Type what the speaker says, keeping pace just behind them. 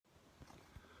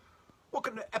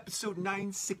Welcome to episode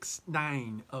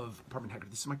 969 of Apartment Hacker.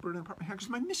 This is Mike Bird and Apartment Hacker. It's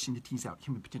my mission to tease out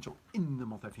human potential in the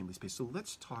multifamily space. So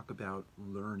let's talk about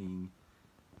learning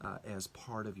as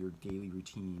part of your daily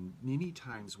routine. Many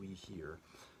times we hear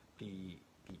the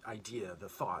idea, the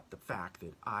thought, the fact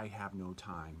that I have no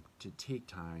time to take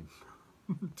time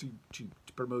to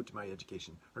promote my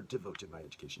education or devote to my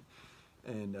education.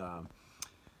 And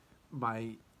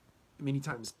many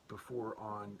times before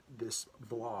on this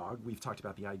vlog, we've talked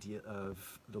about the idea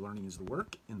of the learning is the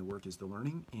work and the work is the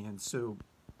learning. And so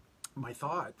my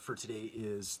thought for today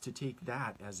is to take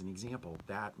that as an example,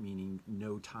 that meaning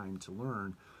no time to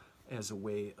learn, as a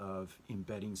way of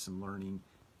embedding some learning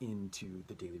into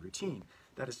the daily routine.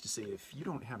 That is to say, if you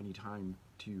don't have any time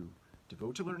to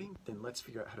devote to learning, then let's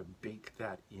figure out how to bake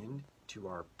that into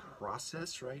our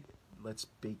process, right? Let's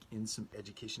bake in some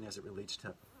education as it relates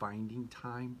to finding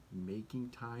time,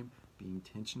 making time, being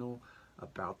intentional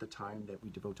about the time that we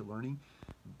devote to learning.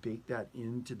 Bake that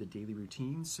into the daily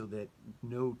routine so that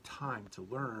no time to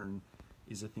learn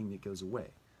is a thing that goes away.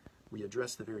 We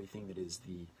address the very thing that is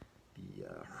the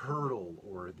hurdle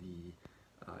or the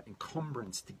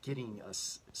encumbrance to getting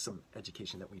us some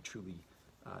education that we truly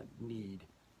need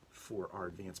for our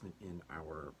advancement in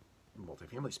our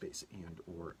multifamily space and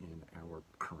or in our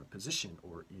current position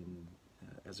or in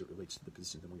as it relates to the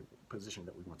position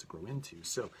that we want to grow into.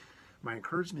 So my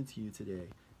encouragement to you today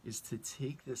is to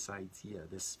take this idea,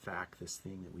 this fact, this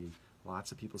thing that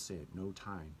lots of people say it, no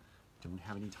time, don't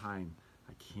have any time,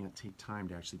 I can't take time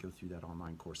to actually go through that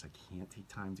online course, I can't take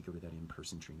time to go to that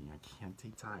in-person training, I can't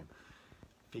take time.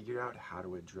 Figure out how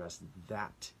to address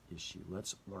that issue.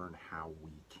 Let's learn how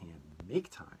we can make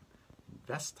time,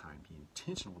 invest time, be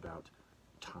intentional about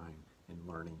time and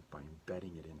learning by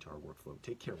embedding it into our workflow.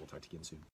 Take care. We'll talk to you again soon.